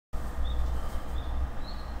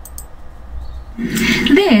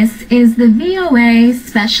This is the VOA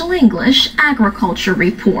Special English Agriculture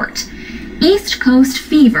Report. East Coast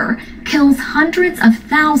fever kills hundreds of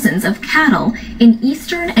thousands of cattle in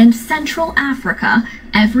eastern and central Africa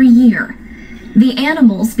every year. The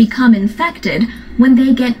animals become infected when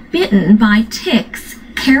they get bitten by ticks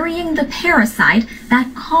carrying the parasite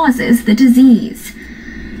that causes the disease.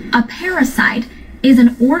 A parasite is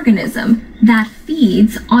an organism that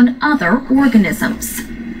feeds on other organisms.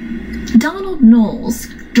 Donald Knowles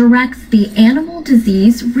directs the Animal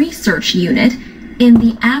Disease Research Unit in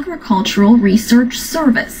the Agricultural Research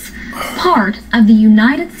Service, part of the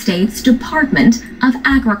United States Department of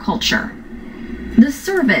Agriculture. The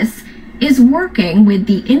service is working with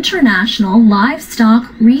the International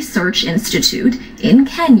Livestock Research Institute in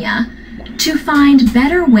Kenya to find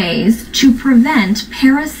better ways to prevent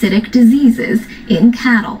parasitic diseases in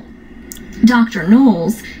cattle. Dr.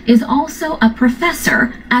 Knowles is also a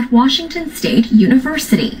professor at Washington State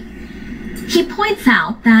University. He points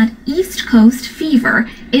out that East Coast fever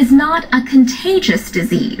is not a contagious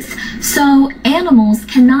disease, so animals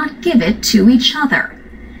cannot give it to each other.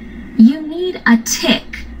 You need a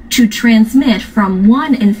tick to transmit from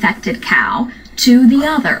one infected cow to the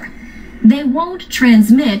other. They won't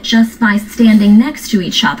transmit just by standing next to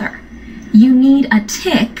each other. You need a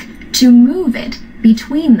tick to move it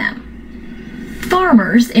between them.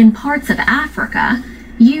 Farmers in parts of Africa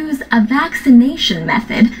use a vaccination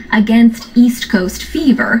method against East Coast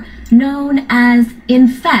fever known as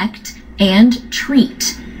infect and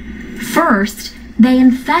treat. First, they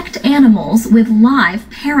infect animals with live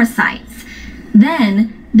parasites.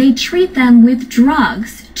 Then, they treat them with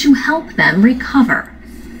drugs to help them recover.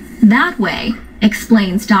 That way,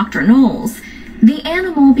 explains Dr. Knowles, the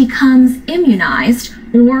animal becomes immunized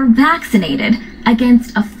or vaccinated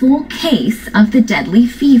against a full case of the deadly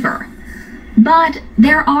fever. But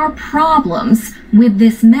there are problems with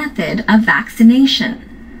this method of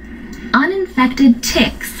vaccination. Uninfected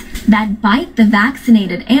ticks that bite the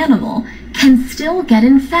vaccinated animal can still get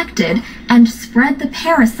infected and spread the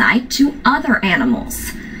parasite to other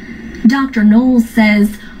animals. Dr. Knowles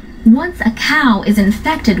says, once a cow is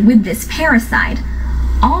infected with this parasite,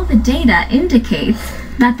 all the data indicates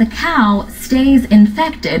that the cow stays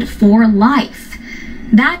infected for life.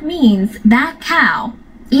 That means that cow,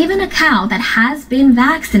 even a cow that has been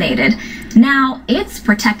vaccinated, now it's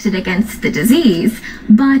protected against the disease,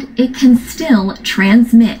 but it can still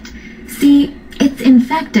transmit. See, it's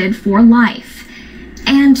infected for life.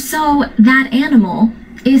 And so that animal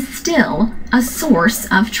is still a source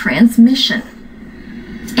of transmission.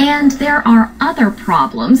 And there are other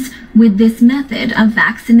problems with this method of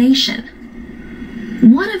vaccination.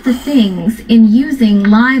 One of the things in using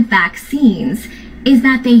live vaccines is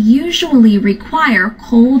that they usually require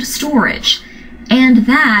cold storage, and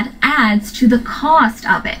that adds to the cost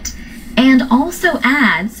of it, and also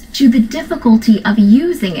adds to the difficulty of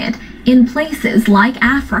using it in places like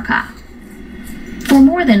Africa. For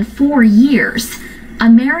more than 4 years,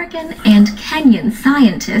 American and Kenyan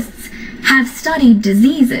scientists have studied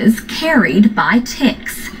diseases carried by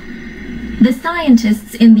ticks. The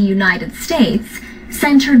scientists in the United States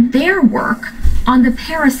centered their work on the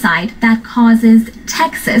parasite that causes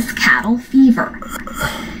Texas cattle fever.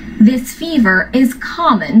 This fever is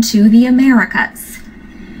common to the Americas.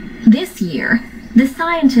 This year, the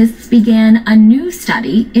scientists began a new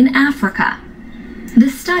study in Africa. The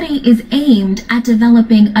study is aimed at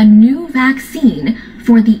developing a new vaccine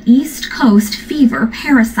for the East Coast fever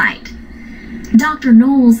parasite. Dr.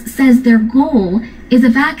 Knowles says their goal is a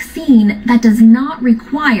vaccine that does not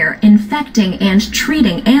require infecting and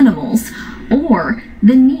treating animals or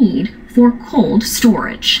the need for cold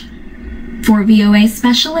storage. For VOA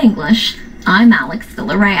Special English, I'm Alex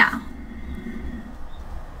Villarreal.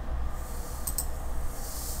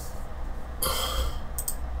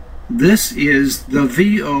 This is the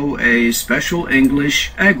VOA Special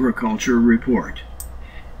English Agriculture Report.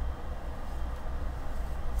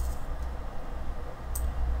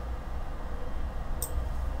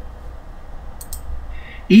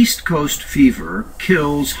 East Coast fever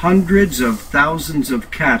kills hundreds of thousands of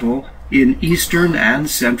cattle in eastern and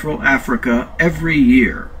central Africa every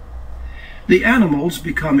year. The animals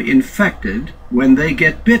become infected when they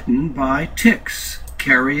get bitten by ticks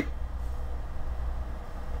carrying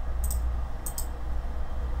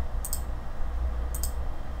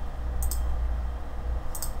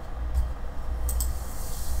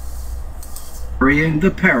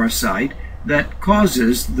the parasite that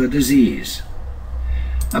causes the disease.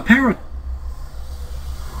 A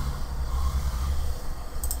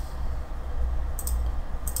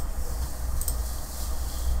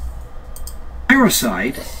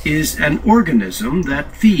parasite is an organism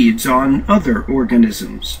that feeds on other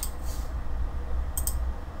organisms.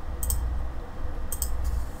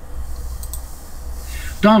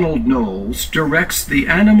 Donald Knowles directs the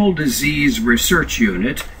Animal Disease Research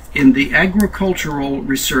Unit in the Agricultural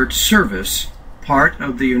Research Service, part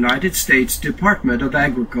of the United States Department of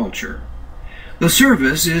Agriculture. The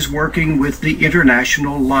service is working with the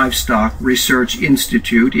International Livestock Research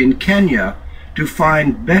Institute in Kenya to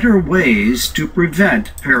find better ways to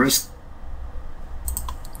prevent parasitic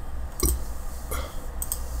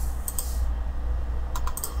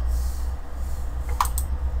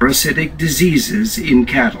diseases in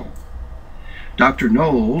cattle. Dr.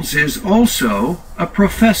 Knowles is also a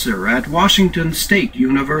professor at Washington State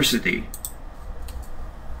University.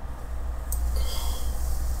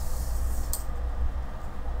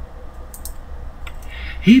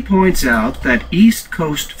 He points out that East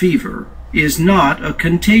Coast fever is not a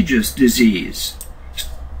contagious disease.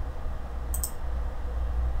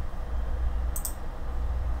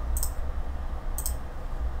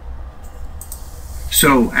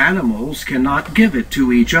 So animals cannot give it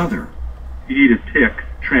to each other. You need a tick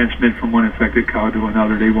transmit from one infected cow to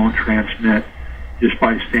another. They won't transmit just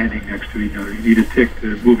by standing next to each other. You need a tick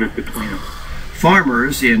to move it between them.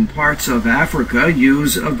 Farmers in parts of Africa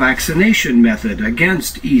use a vaccination method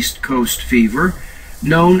against East Coast fever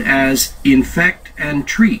known as infect and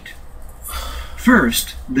treat.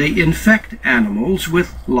 First, they infect animals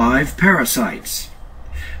with live parasites.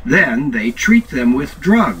 Then they treat them with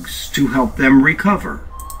drugs to help them recover.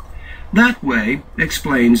 That way,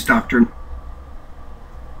 explains Dr.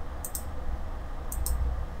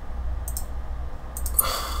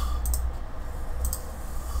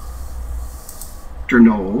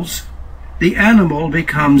 Knowles, the animal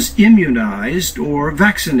becomes immunized or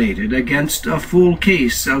vaccinated against a full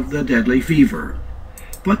case of the deadly fever.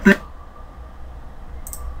 But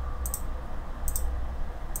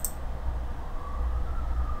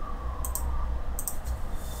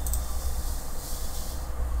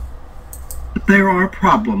there are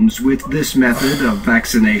problems with this method of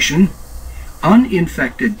vaccination.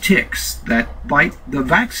 Uninfected ticks that bite the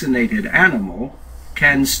vaccinated animal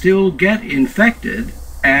can still get infected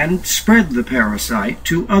and spread the parasite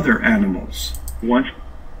to other animals. Once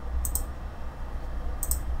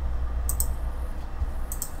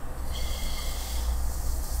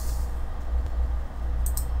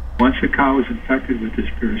a cow is infected with this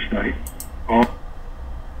parasite, all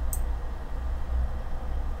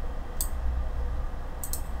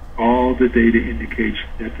the data indicates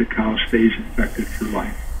that the cow stays infected for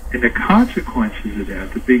life. And the consequences of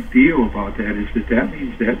that, the big deal about that is that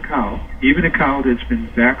means that cow, even a cow that's been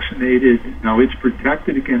vaccinated, now it's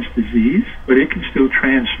protected against disease, but it can still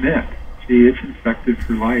transmit. See, it's infected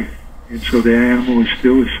for life. And so that animal is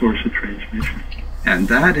still a source of transmission. And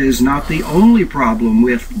that is not the only problem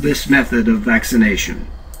with this method of vaccination.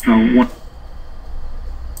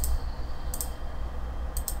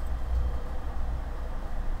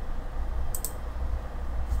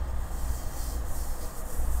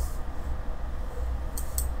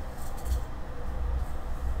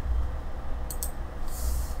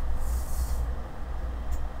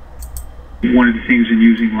 One of the things in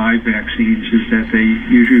using live vaccines is that they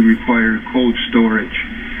usually require cold storage,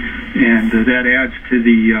 and that adds to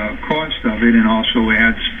the cost of it, and also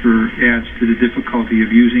adds to the difficulty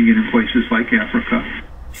of using it in places like Africa.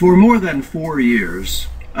 For more than 4 years,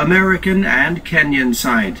 American and Kenyan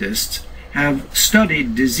scientists have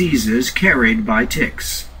studied diseases carried by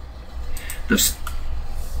ticks.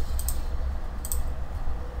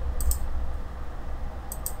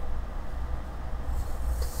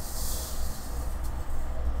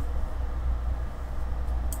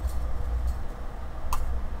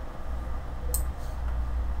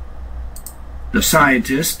 The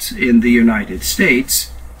scientists in the United States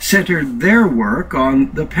centered their work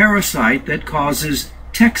on the parasite that causes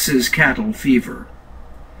Texas cattle fever.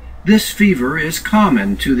 This fever is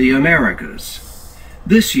common to the Americas.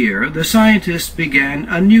 This year, the scientists began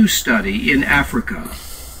a new study in Africa.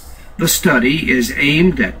 The study is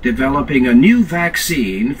aimed at developing a new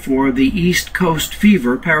vaccine for the East Coast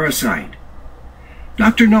fever parasite.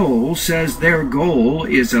 Dr. Knowles says their goal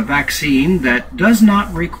is a vaccine that does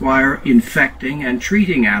not require infecting and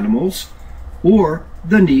treating animals or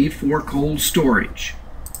the need for cold storage.